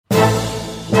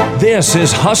This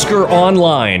is Husker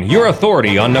Online, your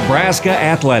authority on Nebraska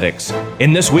athletics.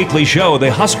 In this weekly show,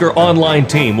 the Husker Online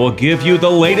team will give you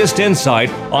the latest insight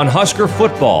on Husker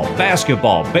football,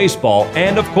 basketball, baseball,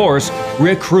 and of course,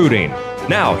 recruiting.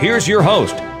 Now, here's your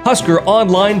host, Husker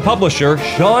Online publisher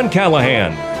Sean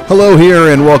Callahan. Hello here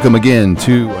and welcome again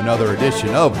to another edition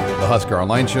of the Husker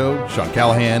Online Show. Sean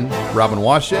Callahan, Robin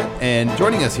Washut, and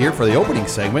joining us here for the opening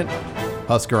segment,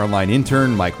 Husker Online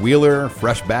intern Mike Wheeler,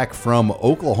 fresh back from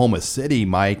Oklahoma City,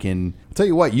 Mike. And I'll tell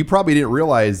you what, you probably didn't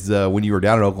realize when you were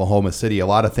down in Oklahoma City, a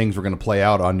lot of things were going to play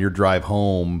out on your drive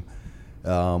home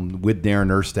with Darren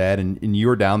Erstad. And you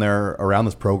were down there around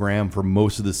this program for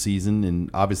most of the season,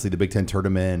 and obviously the Big Ten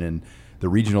tournament and the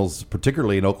regionals,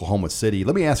 particularly in Oklahoma City.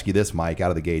 Let me ask you this, Mike,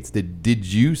 out of the gates. Did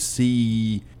you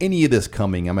see any of this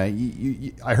coming? I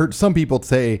mean, I heard some people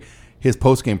say his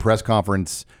post-game press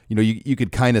conference, you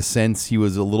could kind of sense he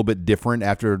was a little bit different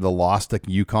after the loss to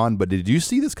UConn, but did you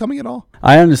see this coming at all?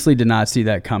 I honestly did not see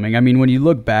that coming. I mean, when you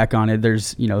look back on it,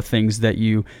 there's, things that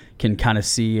you can kind of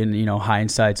see, and,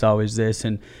 hindsight's always this,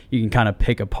 and you can kind of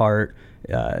pick apart.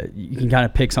 You can kind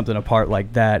of pick something apart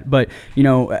like that. But,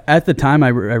 at the time, I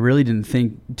really didn't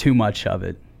think too much of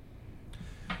it.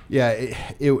 Yeah,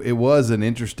 it was an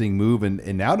interesting move,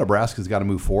 and now Nebraska's got to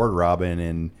move forward, Robin,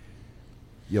 and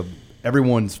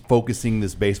everyone's focusing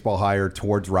this baseball hire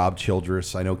towards Rob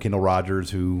Childress. I know Kendall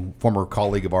Rogers, former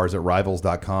colleague of ours at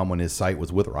Rivals.com when his site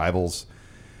was with Rivals,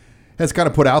 has kind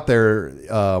of put out there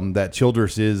that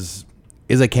Childress is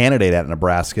a candidate at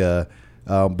Nebraska.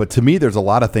 But to me, there's a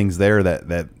lot of things there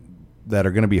that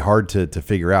are going to be hard to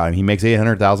figure out. I mean, he makes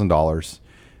 $800,000.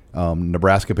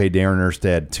 Nebraska paid Darren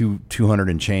Erstad $200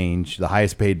 and change. The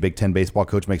highest paid Big Ten baseball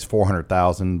coach makes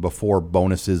 $400,000 before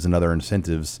bonuses and other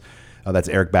incentives. That's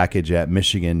Eric Backage at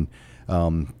Michigan.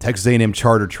 Texas A&M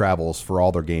charter travels for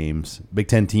all their games. Big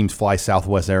Ten teams fly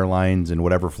Southwest Airlines and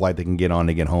whatever flight they can get on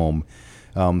to get home.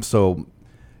 So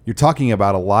you're talking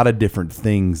about a lot of different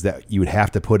things that you would have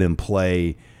to put in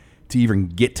play to even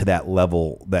get to that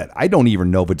level that I don't even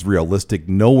know if it's realistic,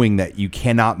 knowing that you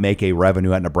cannot make a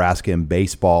revenue at Nebraska in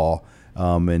baseball.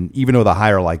 And even with a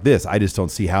hire like this, I just don't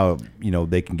see how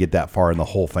they can get that far in the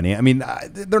hole financially. I mean,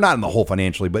 they're not in the hole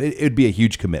financially, but it'd be a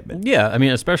huge commitment. Yeah, I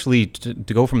mean, especially to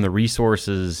go from the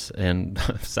resources and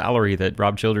salary that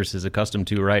Rob Childress is accustomed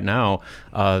to right now,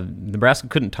 Nebraska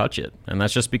couldn't touch it, and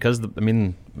that's just because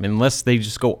unless they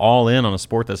just go all in on a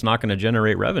sport that's not going to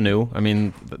generate revenue, I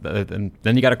mean,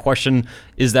 then you got to question,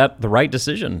 is that the right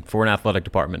decision for an athletic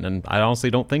department? And I honestly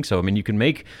don't think so. I mean, you can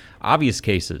make obvious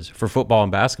cases for football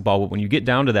and basketball, but when you get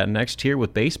down to that next tier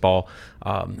with baseball,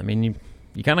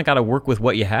 you kind of got to work with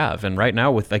what you have. And right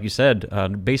now, with, like you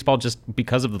said, baseball, just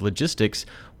because of the logistics,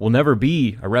 will never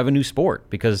be a revenue sport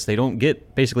because they don't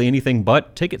get basically anything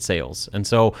but ticket sales. And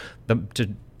so to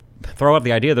throw out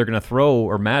the idea they're going to throw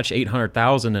or match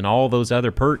 $800,000 and all those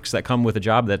other perks that come with a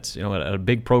job that's at a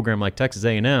big program like Texas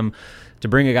A&M, to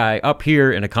bring a guy up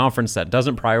here in a conference that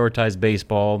doesn't prioritize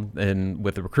baseball and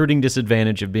with the recruiting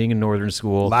disadvantage of being in northern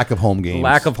school. Lack of home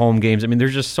games. I mean,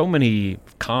 there's just so many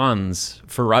cons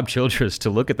for Rob Childress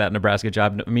to look at that Nebraska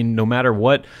job. I mean, no matter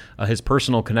what his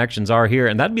personal connections are here,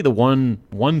 and that'd be the one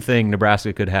thing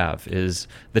Nebraska could have is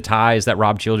the ties that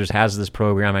Rob Childress has to this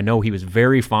program. I know he was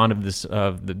very fond of this,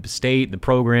 the state, the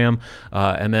program,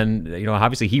 and then,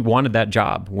 obviously he wanted that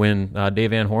job when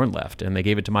Dave Van Horn left, and they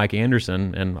gave it to Mike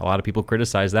Anderson, and a lot of people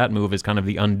criticize that move as kind of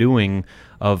the undoing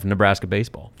of Nebraska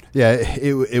baseball. Yeah,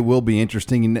 it will be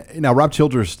interesting. Now, Rob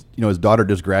Childress, his daughter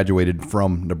just graduated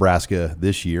from Nebraska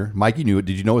this year. Mike, you knew it.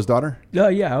 Did you know his daughter?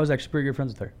 Yeah, I was actually pretty good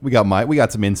friends with her. We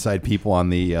got some inside people on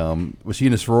the. Was she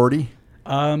in a sorority?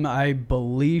 I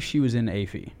believe she was in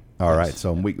AFI. All right,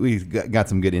 so we got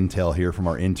some good intel here from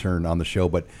our intern on the show.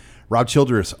 But Rob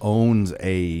Childress owns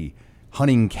a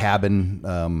hunting cabin.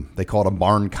 They call it a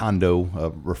barn condo, a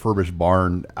refurbished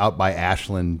barn out by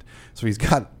Ashland. So he's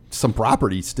got some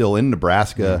property still in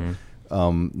Nebraska.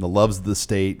 Loves the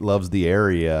state, loves the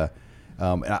area.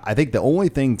 And I think the only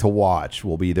thing to watch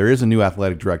will be there is a new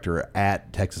athletic director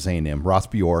at Texas A&M, Ross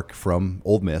Bjork from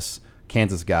Ole Miss,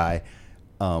 Kansas guy.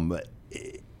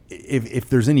 If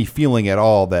there's any feeling at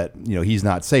all that he's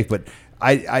not safe, but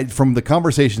I from the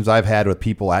conversations I've had with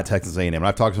people at Texas A&M, and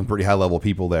I've talked to some pretty high level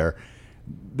people there,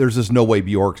 there's just no way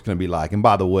Bjork's going to be like, and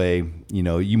by the way,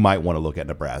 you might want to look at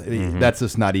Nebraska. That's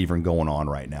just not even going on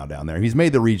right now down there. He's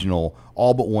made the regional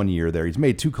all but 1 year there. He's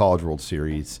made 2 College World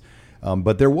Series.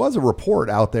 But there was a report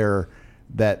out there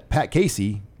that Pat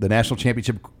Casey, the national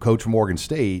championship coach from Oregon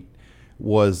State,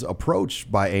 was approached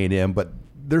by A&M, but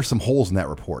there's some holes in that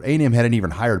report. A&M hadn't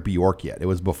even hired Bjork yet. It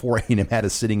was before A&M had a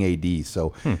sitting AD.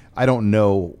 So I don't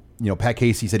know Pat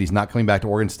Casey said he's not coming back to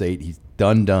Oregon State. He's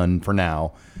done for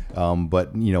now.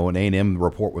 But an A&M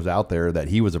report was out there that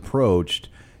he was approached.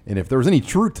 And if there was any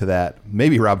truth to that,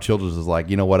 maybe Rob Childress is like,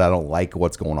 you know what, I don't like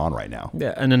what's going on right now.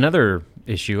 Yeah, and another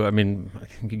issue, I mean,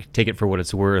 you can take it for what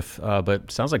it's worth, but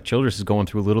it sounds like Childress is going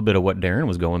through a little bit of what Darren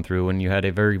was going through, and you had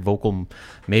a very vocal,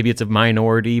 maybe it's a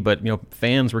minority, but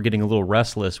fans were getting a little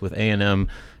restless with A&M,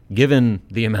 given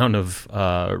the amount of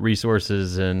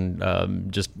resources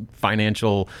and just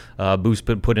financial boost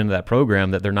put into that program,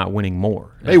 that they're not winning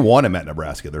more. They want him at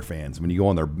Nebraska, their fans. When you go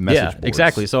on their message boards.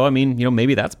 Exactly. So, I mean,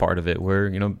 maybe that's part of it, where,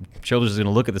 Childress is going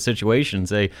to look at the situation and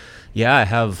say, yeah, I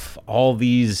have all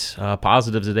these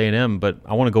positives at A&M, but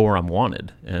I want to go where I'm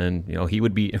wanted. And, he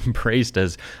would be embraced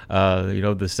as,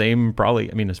 the same,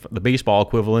 probably, I mean, the baseball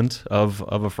equivalent of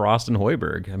a Frost and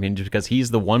Hoiberg. I mean, just because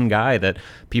he's the one guy that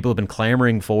people have been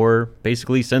clamoring for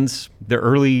basically since the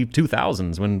early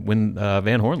 2000s when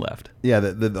Van Horn left.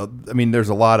 Yeah, I mean, there's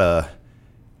a lot of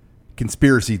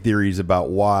conspiracy theories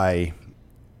about why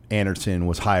Anderson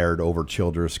was hired over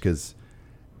Childress, because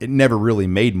it never really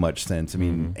made much sense. I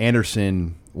mean,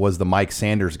 Anderson was the Mike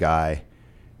Sanders guy,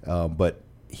 but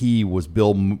he was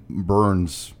Bill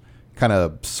Burns' kind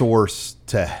of source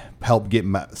to help get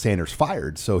Sanders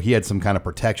fired. So he had some kind of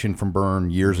protection from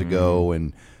Burn years ago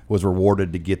and was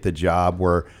rewarded to get the job,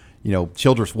 where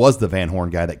Childress was the Van Horn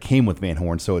guy that came with Van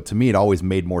Horn. So to me, it always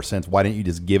made more sense. Why didn't you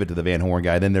just give it to the Van Horn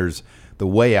guy? Then there's the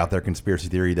way out there conspiracy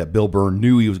theory that Bill Burn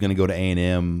knew he was going to go to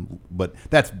A&M, but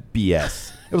that's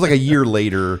BS. It was like a year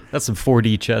later. That's some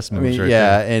 4D chess moves, right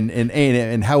there.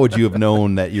 And how would you have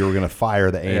known that you were going to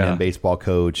fire the A&M baseball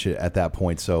coach at that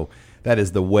point? So that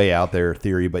is the way out there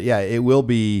theory. But yeah, it will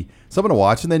be something to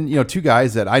watch. And then two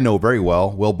guys that I know very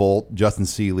well, Will Bolt, Justin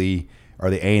Seeley, are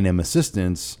the A&M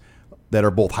assistants that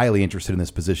are both highly interested in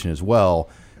this position as well.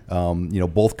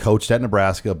 Both coached at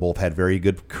Nebraska, both had very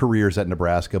good careers at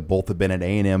Nebraska, both have been at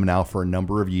A&M now for a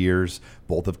number of years,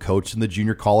 both have coached in the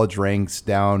junior college ranks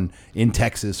down in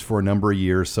Texas for a number of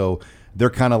years. So they're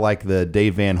kind of like the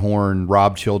Dave Van Horn,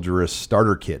 Rob Childress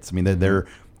starter kits. I mean, they're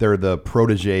the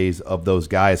proteges of those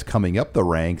guys coming up the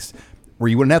ranks, where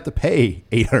you wouldn't have to pay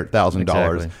 $800,000.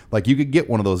 Exactly. Like, you could get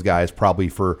one of those guys probably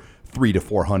for $300 to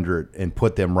 $400 and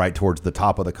put them right towards the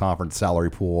top of the conference salary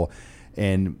pool.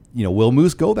 And, will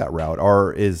Moose go that route?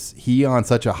 Or is he on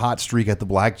such a hot streak at the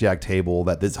blackjack table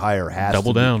that this hire has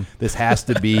double down? This has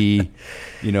to be,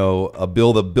 a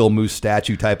Bill Moose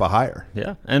statue type of hire.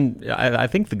 Yeah. And I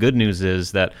think the good news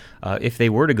is that if they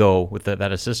were to go with that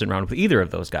assistant round with either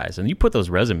of those guys, and you put those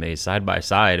resumes side by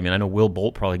side, I mean, I know Will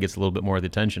Bolt probably gets a little bit more of the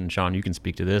attention. Sean, you can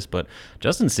speak to this, but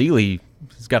Justin Seeley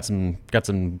has got some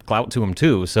clout to him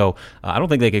too. So I don't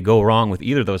think they could go wrong with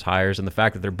either of those hires. And the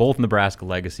fact that they're both Nebraska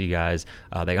legacy guys,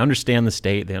 they understand the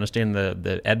state, they understand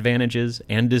the advantages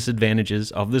and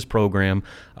disadvantages of this program,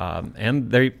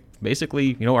 and they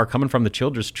basically are coming from the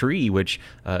Childress tree, which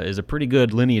is a pretty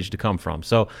good lineage to come from.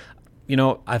 So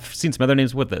I've seen some other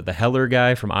names. What the Heller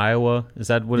guy from Iowa? Is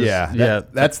that what?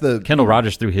 That's the Kendall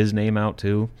Rogers threw his name out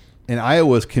too. And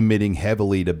Iowa's committing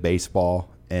heavily to baseball,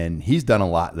 and he's done a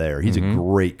lot there. He's a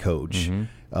great coach.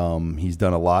 He's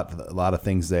done a lot of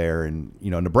things there, and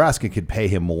Nebraska could pay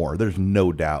him more. There's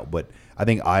no doubt, but I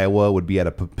think Iowa would be at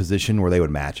a position where they would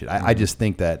match it. I just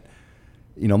think that,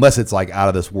 unless it's like out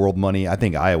of this world money, I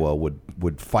think Iowa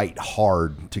would fight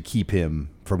hard to keep him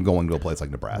from going to a place like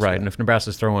Nebraska. Right, and if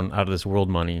Nebraska's throwing out of this world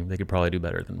money, they could probably do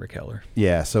better than Rick Heller.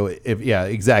 Yeah, so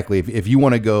exactly. If you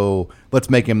want to go, let's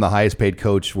make him the highest paid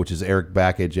coach, which is Eric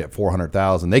Backage at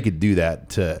 $400,000. They could do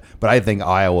that but I think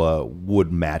Iowa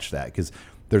would match that, because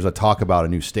there's a talk about a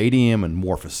new stadium and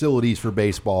more facilities for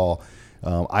baseball.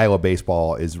 Iowa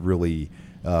baseball is really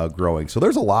growing. So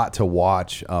there's a lot to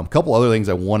watch. A couple other things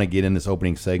I want to get in this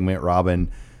opening segment, Robin.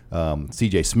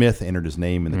 C.J. Smith entered his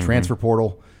name in the transfer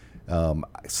portal.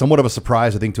 Somewhat of a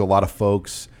surprise, I think, to a lot of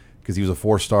folks, because he was a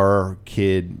 4-star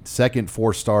kid, second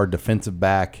 4-star defensive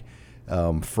back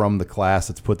from the class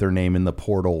that's put their name in the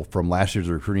portal from last year's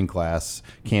recruiting class,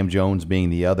 Cam Jones being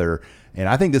the other. And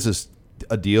I think this is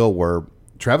a deal where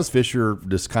Travis Fisher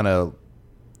just kind of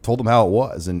told him how it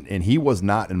was, and he was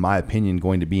not, in my opinion,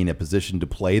 going to be in a position to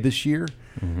play this year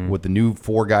with the new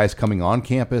 4 guys coming on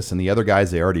campus and the other guys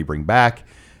they already bring back.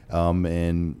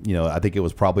 I think it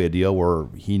was probably a deal where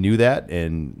he knew that,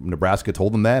 and Nebraska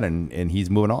told him that, and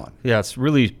he's moving on. Yeah, it's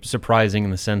really surprising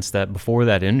in the sense that before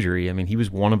that injury, I mean, he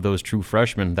was one of those true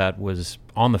freshmen that was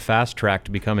on the fast track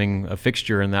to becoming a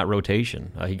fixture in that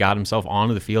rotation. He got himself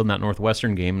onto the field in that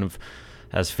Northwestern game, and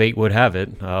as fate would have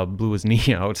it, blew his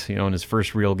knee out, in his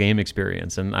first real game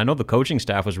experience. And I know the coaching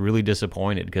staff was really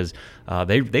disappointed because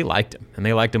they liked him, and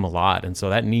they liked him a lot. And so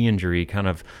that knee injury kind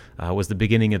of was the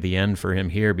beginning of the end for him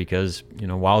here because,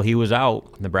 while he was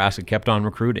out, Nebraska kept on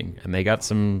recruiting, and they got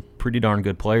some pretty darn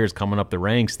good players coming up the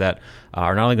ranks that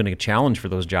are not only going to challenge for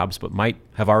those jobs, but might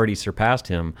have already surpassed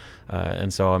him.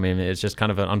 And so, it's just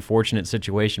kind of an unfortunate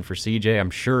situation for CJ.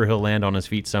 I'm sure he'll land on his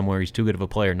feet somewhere. He's too good of a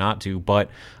player not to, but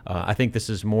I think this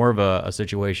is more of a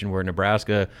situation where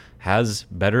Nebraska has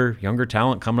better, younger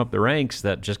talent coming up the ranks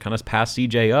that just kind of passed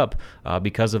CJ up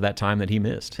because of that time that he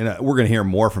missed. And we're going to hear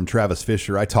more from Travis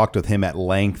Fisher. I talked with him at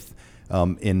length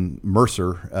in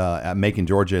Mercer at Macon,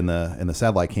 Georgia in the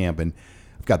satellite camp, and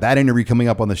I've got that interview coming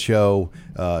up on the show.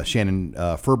 Shannon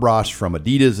Furbrosh from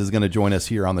Adidas is going to join us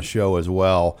here on the show as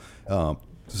well.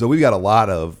 So we've got a lot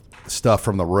of stuff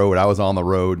from the road. I was on the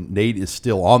road. Nate is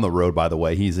still on the road, by the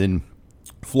way. He's in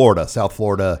Florida, South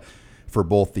Florida, for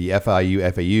both the FIU,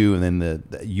 FAU, and then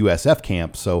the USF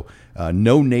camp. So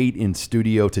no Nate in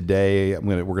studio today.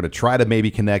 We're going to try to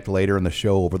maybe connect later in the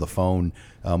show over the phone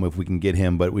if we can get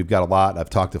him. But we've got a lot. I've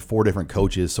talked to 4 different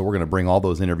coaches, so we're going to bring all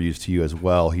those interviews to you as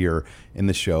well here in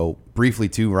the show. Briefly,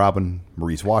 too, Robin,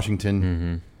 Maurice Washington.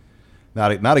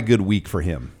 Mm-hmm. Not a good week for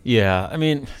him. Yeah,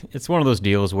 it's one of those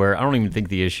deals where I don't even think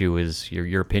the issue is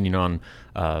your opinion on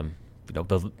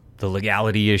the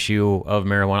legality issue of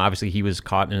marijuana. Obviously, he was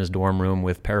caught in his dorm room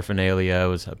with paraphernalia. It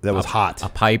was hot. A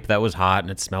pipe that was hot, and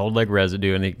it smelled like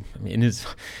residue. And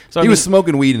he was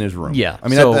smoking weed in his room. Yeah.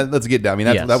 Let's get down.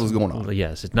 That was going on.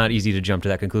 Yes, it's not easy to jump to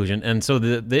that conclusion. And so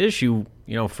the issue,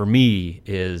 for me,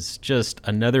 is just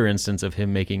another instance of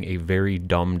him making a very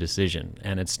dumb decision.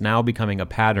 And it's now becoming a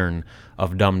pattern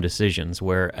of dumb decisions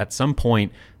where at some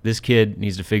point this kid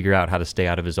needs to figure out how to stay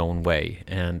out of his own way.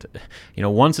 And,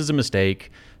 once is a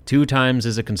mistake, 2 times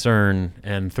is a concern,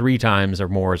 and 3 times or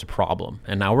more is a problem.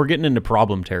 And now we're getting into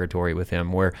problem territory with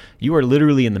him where you are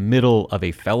literally in the middle of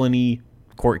a felony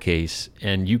court case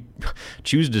and you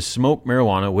choose to smoke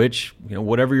marijuana, which,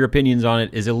 whatever your opinions on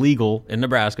it, is illegal in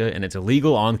Nebraska, and it's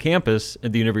illegal on campus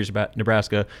at the University of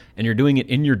Nebraska, and you're doing it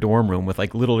in your dorm room with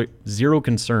zero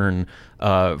concern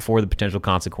for the potential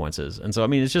consequences. And so,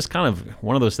 it's just kind of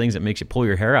one of those things that makes you pull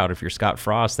your hair out if you're Scott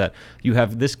Frost, that you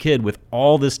have this kid with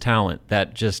all this talent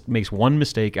that just makes one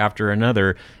mistake after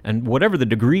another, and whatever the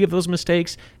degree of those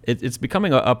mistakes, it's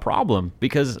becoming a problem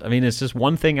because, it's just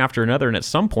one thing after another, and at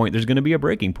some point there's going to be a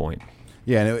breaking point.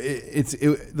 Yeah,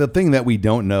 the thing that we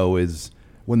don't know is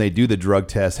when they do the drug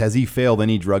test, has he failed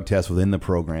any drug tests within the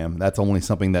program? That's only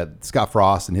something that Scott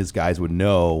Frost and his guys would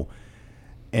know.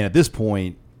 And at this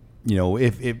point,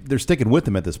 if they're sticking with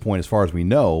him at this point, as far as we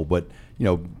know, but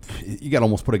you got to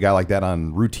almost put a guy like that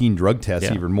on routine drug tests,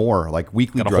 even more like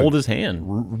weekly. Got to hold his hand.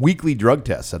 Weekly drug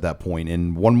tests at that point,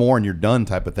 and one more and you're done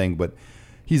type of thing. But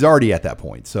he's already at that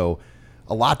point, so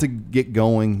a lot to get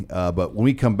going. But when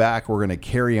we come back, we're going to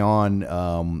carry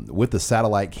on with the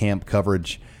satellite camp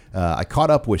coverage. I caught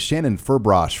up with Shannon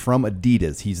Furbrosh from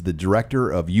Adidas. He's the director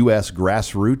of U.S.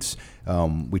 Grassroots.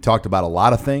 We talked about a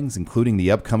lot of things, including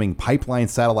the upcoming Pipeline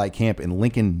Satellite Camp in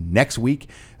Lincoln next week.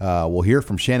 We'll hear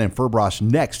from Shannon Furbrosh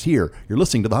next here. You're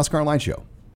listening to the Husker Online Show.